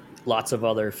lots of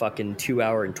other fucking 2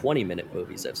 hour and 20-minute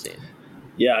movies I've seen.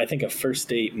 Yeah, I think a first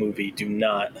date movie, do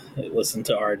not listen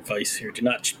to our advice here. Do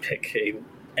not pick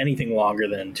anything longer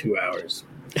than 2 hours.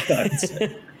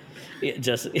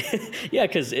 Because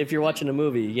if you're watching a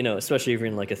movie, you know, especially if you're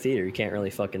in like a theater, you can't really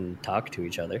fucking talk to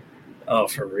each other. Oh,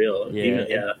 for real?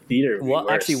 Yeah, theater. Well,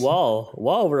 actually, while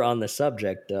we're on the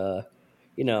subject, you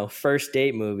know, first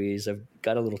date movies, I've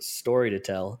got a little story to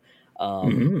tell.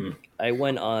 I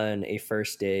went on a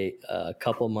first date a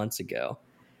couple months ago,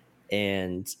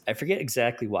 and I forget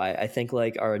exactly why. I think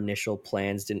like our initial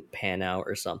plans didn't pan out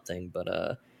or something,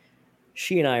 but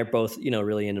she and I are both, you know,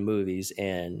 really into movies,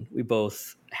 and we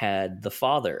both had The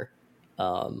Father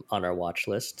on our watch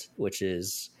list, which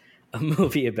is a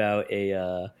movie about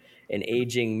an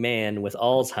aging man with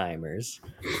Alzheimer's.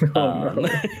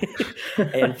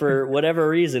 And for whatever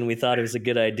reason, we thought it was a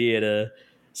good idea to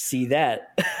see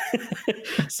that.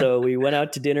 So we went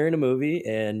out to dinner and a movie,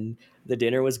 and the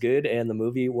dinner was good, and the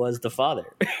movie was The Father.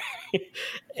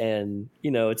 And,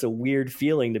 you know, it's a weird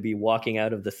feeling to be walking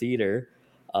out of the theater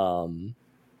and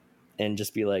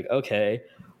just be like, okay,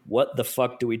 what the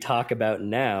fuck do we talk about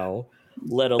now?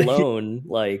 Let alone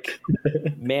like,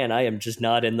 man, I am just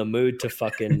not in the mood to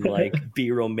fucking like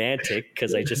be romantic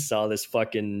because I just saw this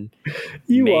fucking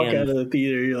walk out of the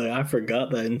theater, you're like, I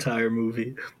forgot that entire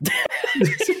movie.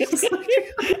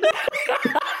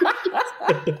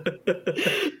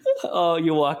 Oh,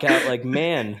 you walk out like,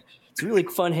 man, it's really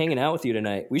fun hanging out with you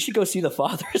tonight. We should go see The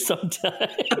Father sometime.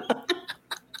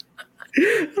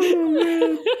 Oh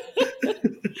man.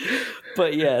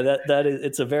 But yeah, that is,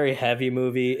 it's a very heavy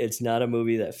movie. It's not a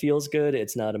movie that feels good.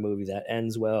 It's not a movie that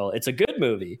ends well. It's a good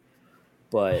movie,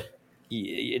 but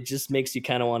it just makes you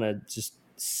kind of want to just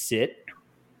sit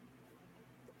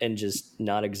and just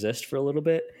not exist for a little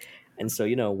bit. And so,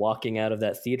 you know, walking out of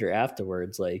that theater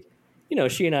afterwards, like, you know,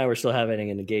 she and I were still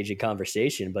having an engaging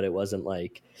conversation, but it wasn't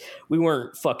like we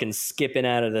weren't fucking skipping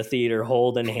out of the theater,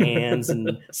 holding hands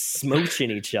and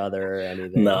smooching each other or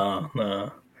anything.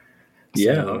 No.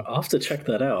 Yeah, I'll have to check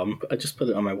that out. I just put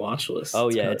it on my watch list. Oh,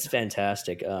 yeah, it's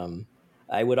fantastic.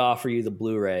 I would offer you the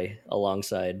Blu-ray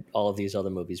alongside all of these other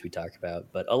movies we talked about,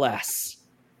 but alas,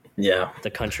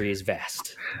 the country is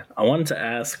vast. I wanted to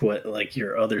ask what like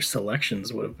your other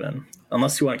selections would have been.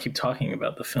 Unless you want to keep talking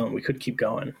about the film, we could keep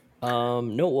going.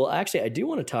 No, well, actually, I do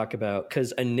want to talk about,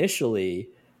 because initially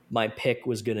my pick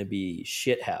was going to be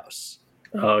Shithouse.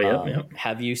 Oh, yeah.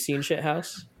 Have you seen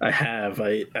Shithouse? I have.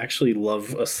 I actually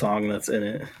love a song that's in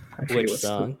it. I forget Which what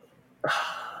song?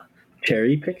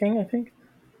 Cherry Picking, I think.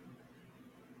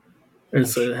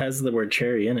 So it has the word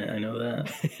cherry in it. I know that.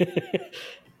 It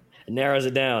narrows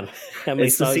it down. How many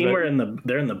It's the songs scene about- where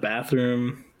they're in the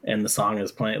bathroom and the song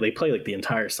is playing. They play like the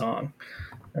entire song.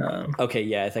 Okay,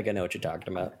 yeah, I think I know what you're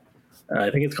talking about. I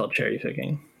think it's called Cherry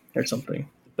Picking or something.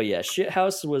 But yeah,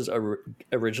 Shithouse was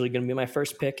originally going to be my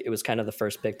first pick. It was kind of the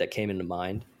first pick that came into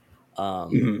mind. I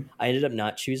ended up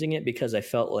not choosing it because I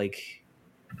felt like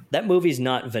that movie's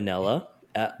not vanilla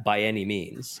by any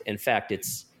means. In fact,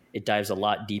 it dives a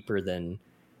lot deeper than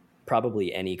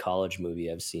probably any college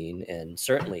movie I've seen, and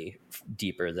certainly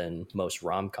deeper than most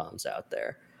rom-coms out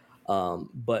there.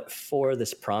 But for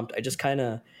this prompt,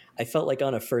 I felt like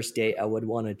on a first date, I would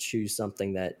want to choose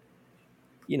something that,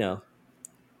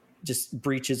 just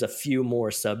breaches a few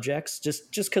more subjects,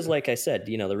 just because, like I said,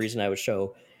 the reason I would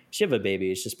show Shiva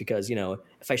Baby is just because,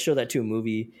 if I show that to a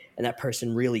movie and that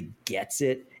person really gets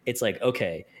it, it's like,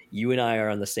 okay, you and I are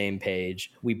on the same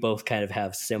page. We both kind of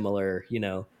have similar,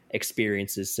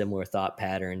 experiences, similar thought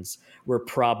patterns. We're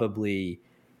probably,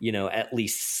 at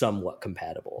least somewhat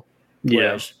compatible. Yeah.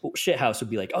 Whereas Shithouse would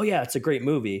be like, oh yeah, it's a great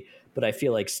movie, but I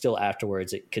feel like still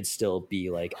afterwards it could still be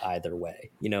like either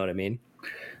way. You know what I mean?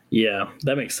 Yeah,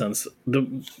 that makes sense.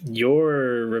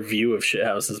 Your review of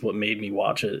Shithouse is what made me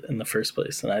watch it in the first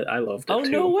place, and I loved it. Oh, too.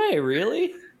 no way,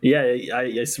 really? Yeah,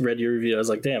 I read your review. I was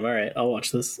like, damn, all right, I'll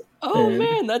watch this. Oh,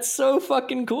 man, that's so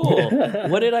fucking cool.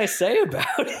 What did I say about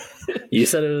it? You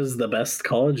said it was the best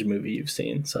college movie you've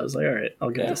seen, so I was like, all right, I'll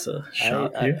give this a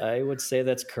shot. I would say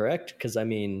that's correct, because, I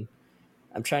mean,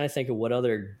 I'm trying to think of what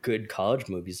other good college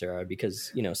movies there are,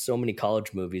 because, so many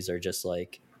college movies are just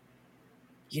like,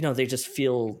 they just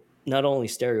feel not only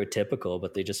stereotypical,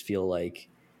 but they just feel like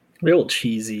real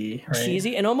cheesy, right?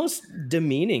 Cheesy and almost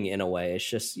demeaning in a way. It's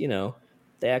just,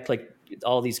 they act like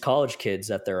all these college kids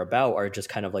that they're about are just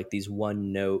kind of like these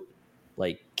one note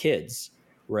like kids.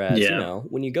 Whereas,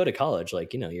 when you go to college,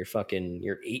 like,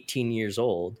 you're 18 years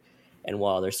old. And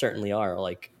while there certainly are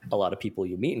like a lot of people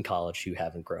you meet in college who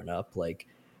haven't grown up, like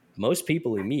most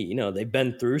people we meet, they've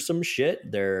been through some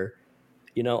shit. They're,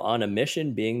 on a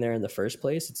mission being there in the first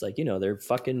place. It's like, they're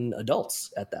fucking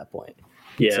adults at that point.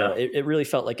 Yeah. So it really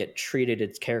felt like it treated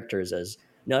its characters as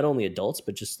not only adults,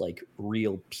 but just like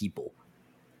real people.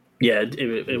 Yeah.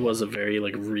 It was a very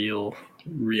like real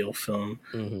film.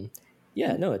 Mm-hmm.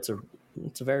 Yeah, no, it's a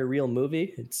very real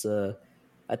movie.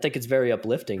 I think it's very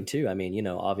uplifting too. I mean,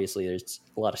 obviously there's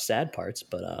a lot of sad parts,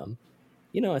 but,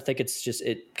 I think it's just,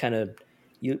 it kind of,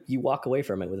 you walk away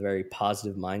from it with a very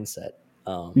positive mindset.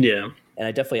 Yeah. And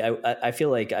I definitely, I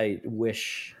feel like I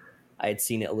wish I had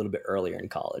seen it a little bit earlier in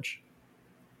college.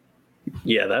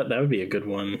 Yeah, that would be a good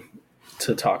one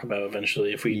to talk about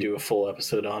eventually if we do a full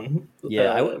episode on.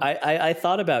 Yeah, I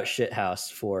thought about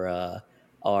Shithouse for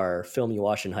our film you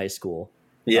watch in high school.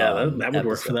 Yeah, that would episode.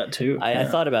 Work for that too. I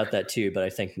thought about that too, but I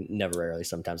think Never Rarely,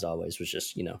 Sometimes Always was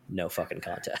just, no fucking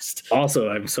contest. Also,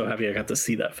 I'm so happy I got to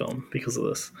see that film because of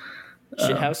this.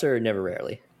 Shithouse or Never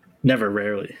Rarely? Never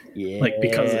Rarely. Yeah. Like,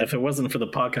 because if it wasn't for the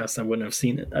podcast, I wouldn't have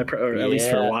seen it, or at least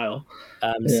for a while.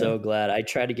 I'm so glad. I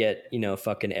try to get,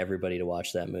 fucking everybody to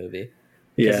watch that movie.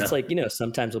 Because it's like,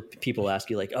 sometimes people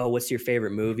ask you like, oh, what's your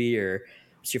favorite movie? Or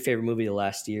what's your favorite movie of the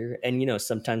last year? And,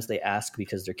 sometimes they ask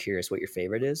because they're curious what your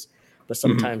favorite is. But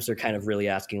sometimes they're kind of really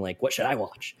asking like, what should I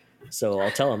watch? So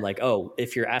I'll tell them like, oh,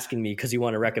 if you're asking me because you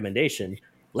want a recommendation,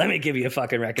 let me give you a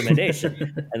fucking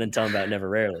recommendation. And then tell them about Never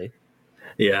Rarely.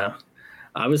 Yeah.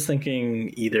 I was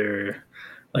thinking either,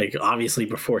 like, obviously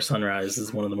Before Sunrise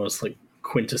is one of the most, like,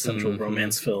 quintessential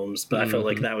romance films, but I felt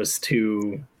like that was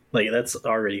too, like, that's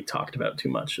already talked about too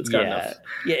much. It's got enough.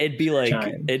 Yeah, it'd be like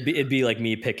shine. it'd be like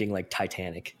me picking like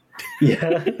Titanic.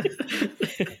 Yeah.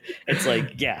 It's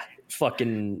like, yeah,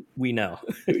 fucking we know.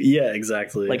 Yeah,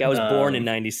 exactly. Like I was born in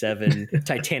 97.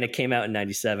 Titanic came out in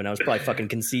 97. I was probably fucking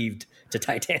conceived to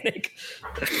Titanic.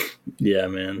 Yeah,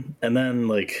 man. And then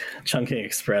like Chungking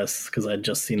Express, because I'd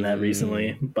just seen that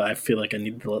recently, but I feel like I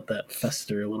need to let that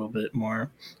fester a little bit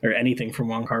more. Or anything from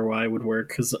Wong Kar-wai would work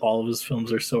because all of his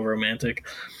films are so romantic.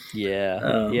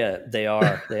 Yeah, yeah, they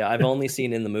are. I've only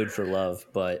seen In the Mood for Love,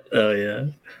 but oh yeah,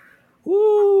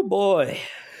 woo boy.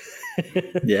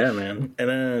 Yeah, man. And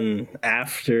then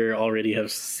after already have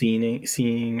seeing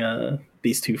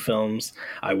these two films,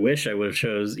 I wish I would have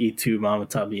chose E2 Mama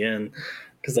Ta Bien,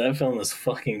 because that film is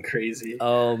fucking crazy.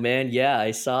 Oh man, yeah,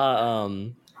 I saw.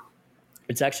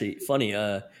 It's actually funny.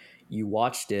 You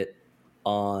watched it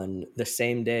on the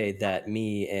same day that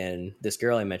me and this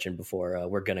girl I mentioned before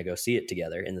we're gonna go see it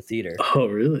together in the theater. Oh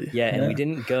really? Yeah, and we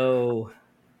didn't go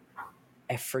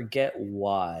I forget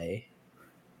why.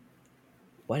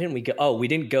 Why didn't we go? Oh, we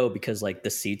didn't go because like the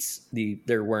seats,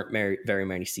 there weren't very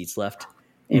many seats left,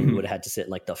 and we would have had to sit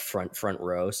in like the front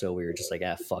row. So we were just like,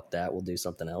 fuck that, we'll do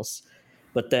something else.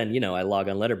 But then, I log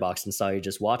on Letterboxd and saw you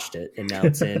just watched it, and now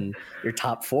it's in your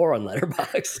top 4 on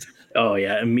Letterboxd. Oh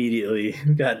yeah, immediately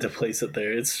got to place it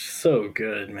there. It's so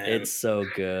good, man. It's so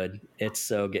good.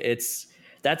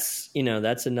 That's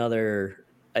another,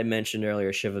 I mentioned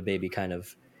earlier, Shiva Baby kind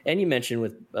of, and you mentioned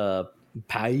with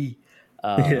Pai.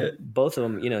 Both of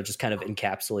them, just kind of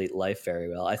encapsulate life very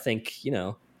well. I think,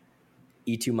 Y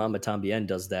Tu Mama Tambien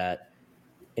does that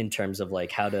in terms of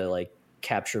like how to like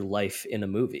capture life in a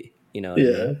movie. You know what I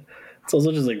mean? It's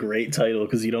also just a great title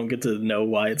because you don't get to know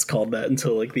why it's called that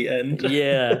until like the end.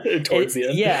 Yeah. Towards the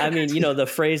end. Yeah. I mean, the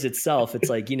phrase itself, it's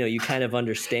like, you kind of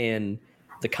understand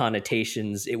the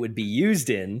connotations it would be used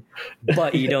in,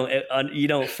 but you don't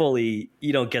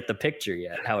get the picture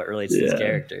yet, how it relates to these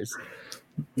characters.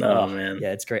 Oh man.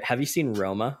 Yeah, it's great. Have you seen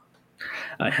Roma?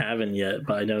 I haven't yet,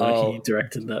 but I know he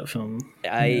directed that film.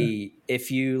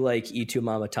 If you like Y Tu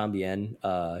Mama Tambien,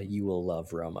 you will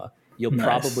love Roma. You'll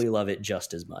probably love it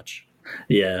just as much.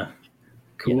 Yeah.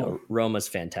 Cool. Roma's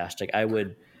fantastic.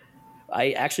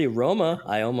 Roma,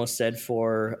 I almost said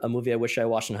for a movie I wish I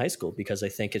watched in high school, because I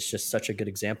think it's just such a good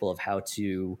example of how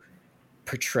to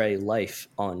portray life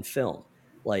on film.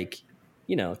 Like,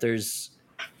 there's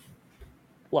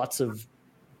lots of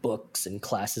books and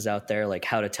classes out there, like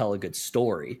how to tell a good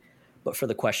story. But for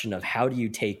the question of how do you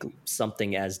take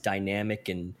something as dynamic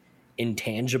and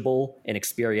intangible and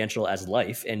experiential as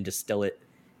life and distill it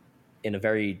in a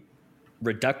very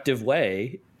reductive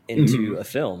way into a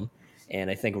film,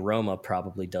 and I think Roma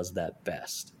probably does that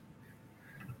best.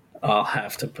 I'll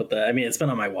have to put that. I mean, it's been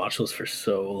on my watch list for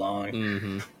so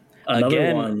long.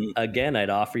 Again, I'd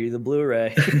offer you the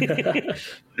Blu-ray.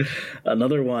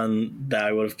 Another one that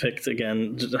I would have picked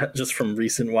again, just from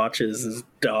recent watches, is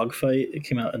Dogfight. It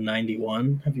came out in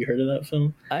 1991. Have you heard of that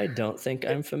film? I don't think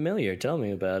I'm familiar. Tell me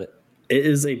about it. It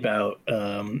is about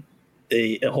a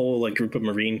whole like group of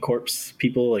Marine Corps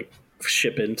people like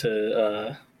ship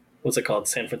into what's it called,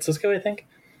 San Francisco, I think,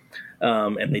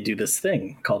 and they do this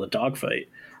thing called a dogfight,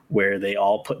 where they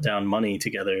all put down money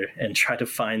together and try to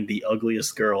find the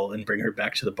ugliest girl and bring her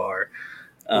back to the bar.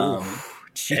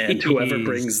 And whoever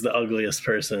brings the ugliest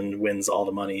person wins all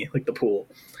the money, like the pool.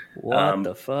 What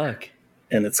the fuck?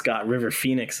 And it's got River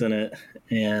Phoenix in it,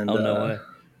 and no way.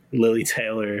 Lily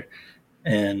Taylor.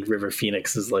 And River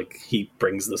Phoenix is like, he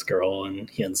brings this girl and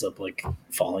he ends up like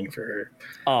falling for her.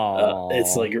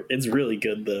 It's really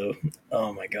good though.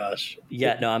 Oh my gosh.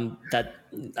 Yeah, no, I'm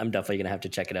definitely gonna have to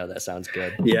check it out. That sounds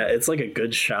good. Yeah, it's like a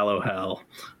good Shallow Hal.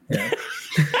 Yeah.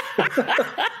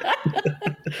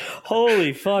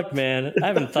 Holy fuck, man. I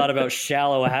haven't thought about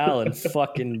Shallow Hal in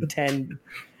fucking 10,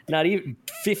 not even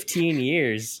 15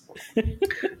 years.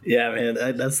 Yeah,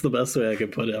 man, that's the best way I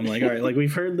could put it. I'm like, all right, like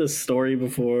we've heard this story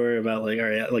before about like, all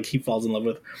right, like he falls in love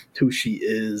with who she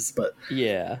is, but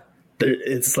yeah,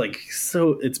 it's like,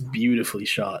 so it's beautifully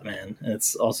shot, man. And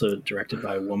it's also directed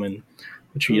by a woman,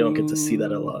 which you don't get to see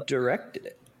that a lot. Directed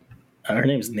it. Her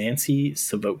name's Nancy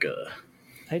Savoca.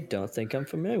 I don't think I'm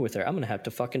familiar with her. I'm gonna have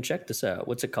to fucking check this out.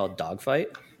 What's it called? Dogfight?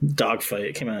 Dogfight.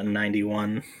 It came out in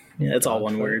 1991. Yeah, it's all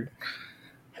one word.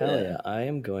 Hell yeah. I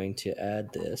am going to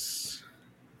add this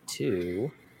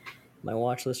to my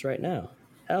watch list right now.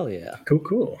 Hell yeah.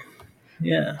 Cool.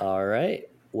 Yeah. All right.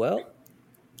 Well,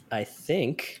 I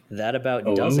think that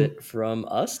about does it from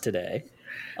us today.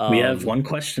 We have one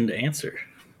question to answer.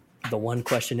 The one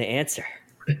question to answer.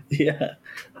 Yeah.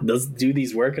 Do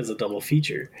these work as a double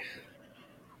feature?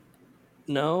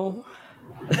 No.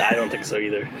 I don't think so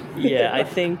either. Yeah, I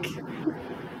think...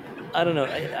 I don't know.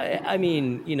 I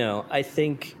mean, I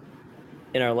think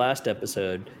in our last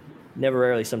episode, Never,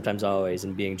 Rarely, Sometimes, Always,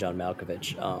 and Being John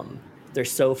Malkovich, they're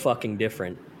so fucking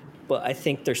different. But I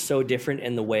think they're so different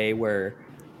in the way where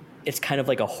it's kind of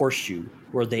like a horseshoe,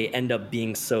 where they end up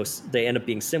being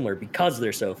similar because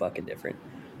they're so fucking different.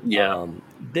 Yeah.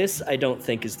 This I don't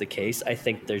think is the case. I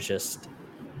think there's just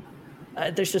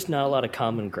not a lot of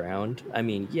common ground. I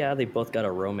mean, yeah, they both got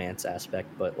a romance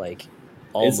aspect, but like.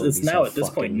 It's now at this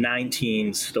point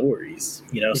 19 stories,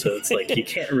 so it's like you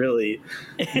can't really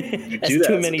do that.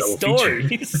 Too many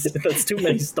stories. That's too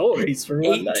many stories for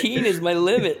one 18 is my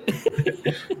limit.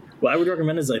 What I would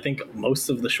recommend is, I think most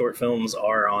of the short films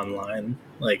are online,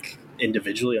 like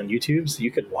individually on YouTube, so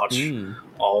you could watch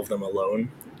all of them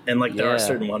alone. And like there are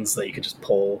certain ones that you could just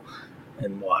pull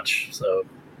and watch. So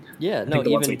yeah, I think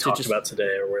the ones we talked about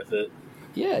today are worth it.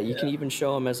 Yeah, you can even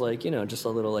show them as like, just a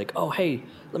little like, oh, hey,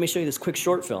 let me show you this quick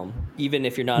short film. Even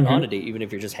if you're not on a date, even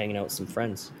if you're just hanging out with some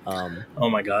friends. Oh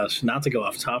my gosh, not to go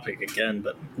off topic again,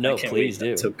 but no, I can't please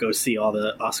wait to go see all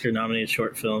the Oscar-nominated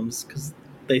short films because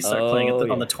they start playing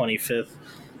on the 25th,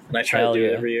 and I try to do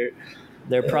it every year.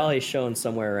 They're probably shown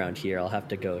somewhere around here. I'll have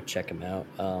to go check them out.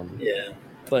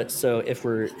 But so if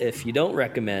neither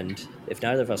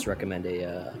of us recommend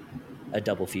a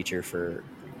double feature for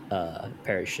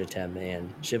Paris Chatem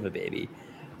and Shiva Baby,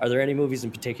 are there any movies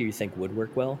in particular you think would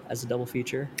work well as a double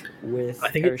feature with? I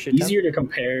think Paris it's Chatem? easier to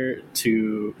compare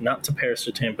to not to Paris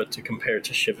Chatem, but to compare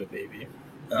to Shiva Baby.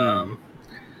 Let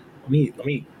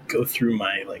me go through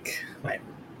my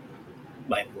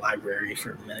library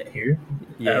for a minute here.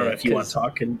 Yeah, I don't know if you want to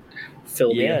talk and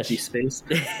fill the empty space.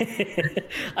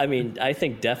 I mean, I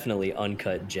think definitely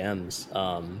Uncut Gems.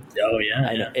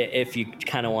 If you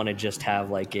kind of want to just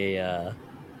have like a,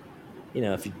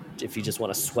 if you just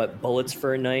want to sweat bullets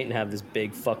for a night and have this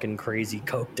big fucking crazy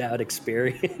coked out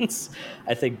experience,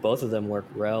 I think both of them work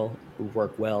well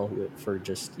for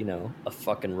just, a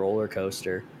fucking roller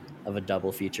coaster of a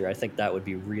double feature. I think that would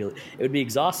be it would be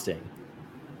exhausting.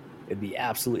 It'd be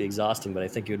absolutely exhausting, but I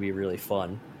think it would be really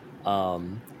fun.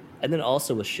 And then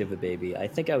also with Shiva Baby, I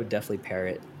think I would definitely pair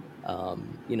it,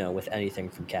 with anything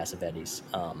from Cassavetes.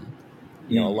 A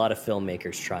lot of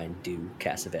filmmakers try and do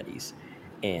Cassavetes,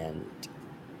 and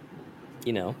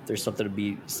there's something to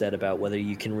be said about whether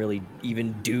you can really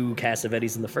even do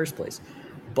Cassavetes in the first place.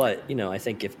 But I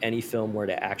think if any film were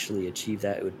to actually achieve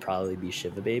that, it would probably be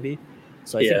Shiva Baby.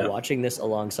 So I think watching this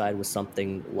alongside with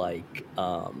something like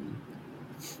A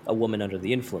Woman Under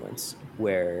the Influence,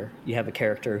 where you have a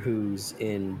character who's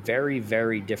in very,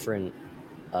 very different,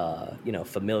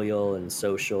 familial and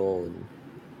social and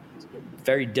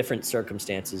very different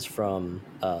circumstances from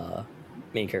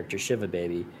main character Shiva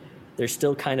Baby. They're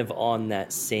still kind of on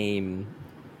that same,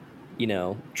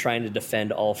 trying to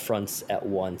defend all fronts at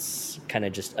once, kind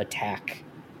of just attack.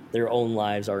 Their own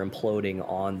lives are imploding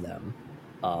on them.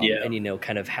 And,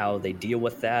 kind of how they deal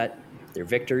with that, their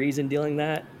victories in dealing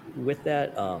with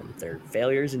that, their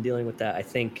failures in dealing with that. I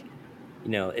think,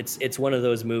 it's one of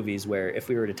those movies where if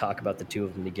we were to talk about the two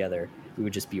of them together, we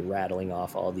would just be rattling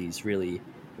off all these really,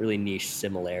 really niche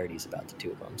similarities about the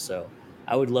two of them. So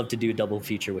I would love to do a double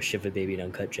feature with Shiva Baby and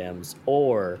Uncut Gems,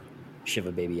 or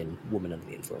Shiva Baby and Woman Under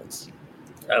the Influence.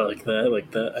 I like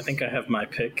that. I think I have my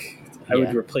pick. I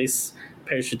would replace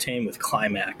Paris Chatem with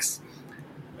Climax.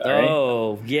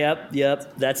 Oh, yep.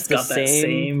 That's got that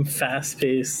same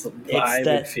fast-paced vibe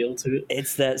and feel to it.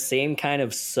 It's that same kind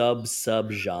of sub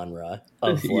genre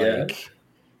of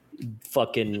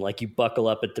fucking like you buckle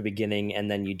up at the beginning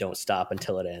and then you don't stop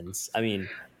until it ends. I mean,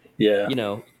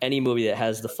 any movie that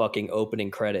has the fucking opening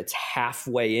credits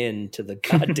halfway into the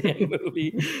goddamn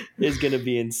movie is going to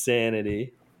be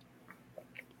insanity.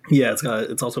 Yeah,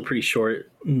 it's also pretty short,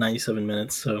 97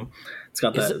 minutes, so it's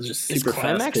got that just super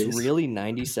fast pace. Is Climax really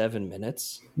 97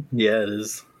 minutes? Yeah, it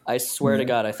is. I swear to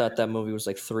God, I thought that movie was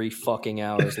like 3 fucking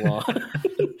hours long.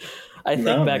 I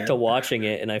think back to watching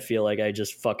it, and I feel like I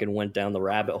just fucking went down the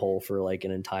rabbit hole for like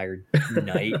an entire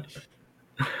night.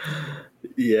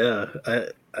 Yeah, I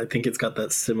think it's got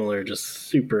that similar, just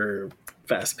super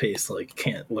fast paced, like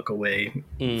can't look away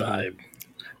vibe.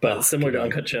 But similar to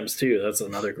Uncut Gems too. Don't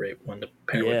another great one to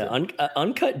pair with it.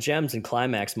 Uncut Gems and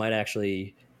Climax might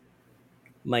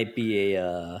be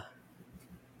a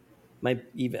I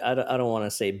don't want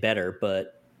to say better,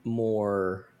 but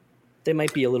more. They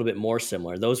might be a little bit more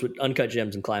similar. Those would Uncut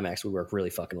Gems and Climax would work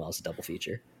really fucking well as a double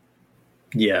feature.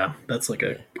 Yeah, that's like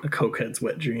a cokehead's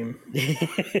wet dream.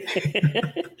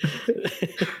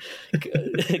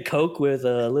 Coke with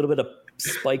a little bit of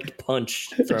spiked punch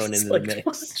thrown into the mix.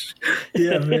 Punch.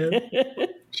 Yeah, man.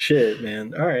 Shit,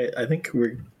 man. All right, I think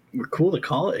we're cool to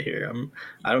call it here.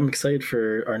 I'm excited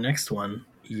for our next one.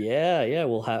 Yeah.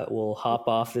 We'll hop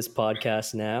off this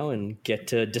podcast now and get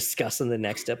to discussing the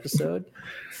next episode.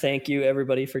 Thank you,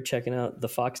 everybody, for checking out the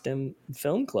Foxden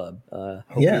Film Club. Hope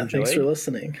you enjoyed. Thanks for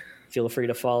listening. Feel free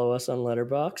to follow us on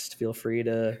Letterboxd. Feel free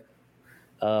to,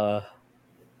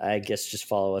 I guess, just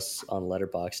follow us on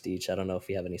Letterboxd each. I don't know if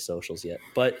we have any socials yet,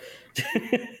 but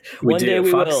one day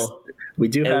we will. We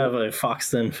do have a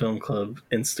Foxden Film Club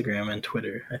Instagram and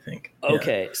Twitter, I think.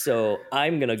 Okay, so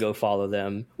I'm going to go follow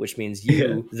them, which means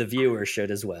you, the viewer, should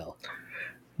as well.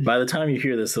 By the time you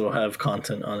hear this, it will have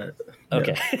content on it.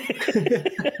 Okay.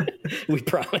 We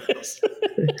promise.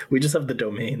 We just have the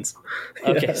domains.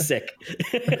 Okay, sick.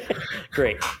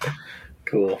 Great.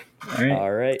 Cool.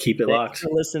 All right. Keep it locked. Thanks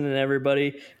for listening,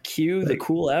 everybody. Cue the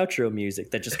cool outro music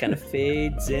that just kind of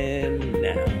fades in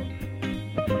now.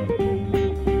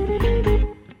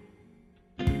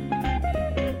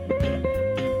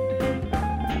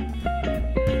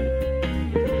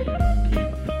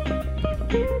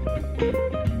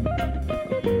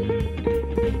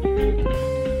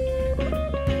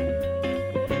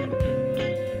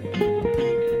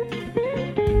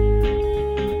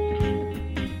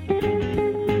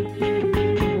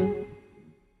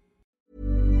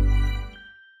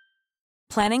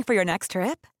 Planning for your next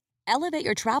trip? Elevate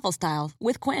your travel style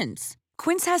with Quince.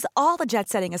 Quince has all the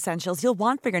jet-setting essentials you'll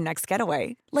want for your next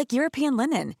getaway, like European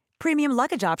linen, premium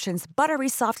luggage options, buttery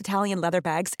soft Italian leather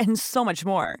bags, and so much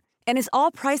more. And is all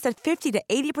priced at 50 to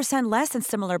 80% less than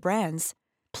similar brands.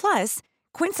 Plus,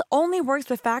 Quince only works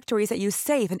with factories that use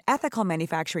safe and ethical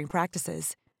manufacturing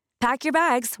practices. Pack your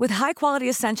bags with high-quality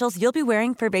essentials you'll be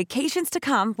wearing for vacations to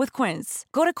come with Quince.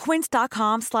 Go to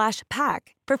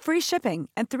quince.com/pack for free shipping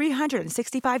and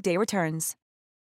 365-day returns.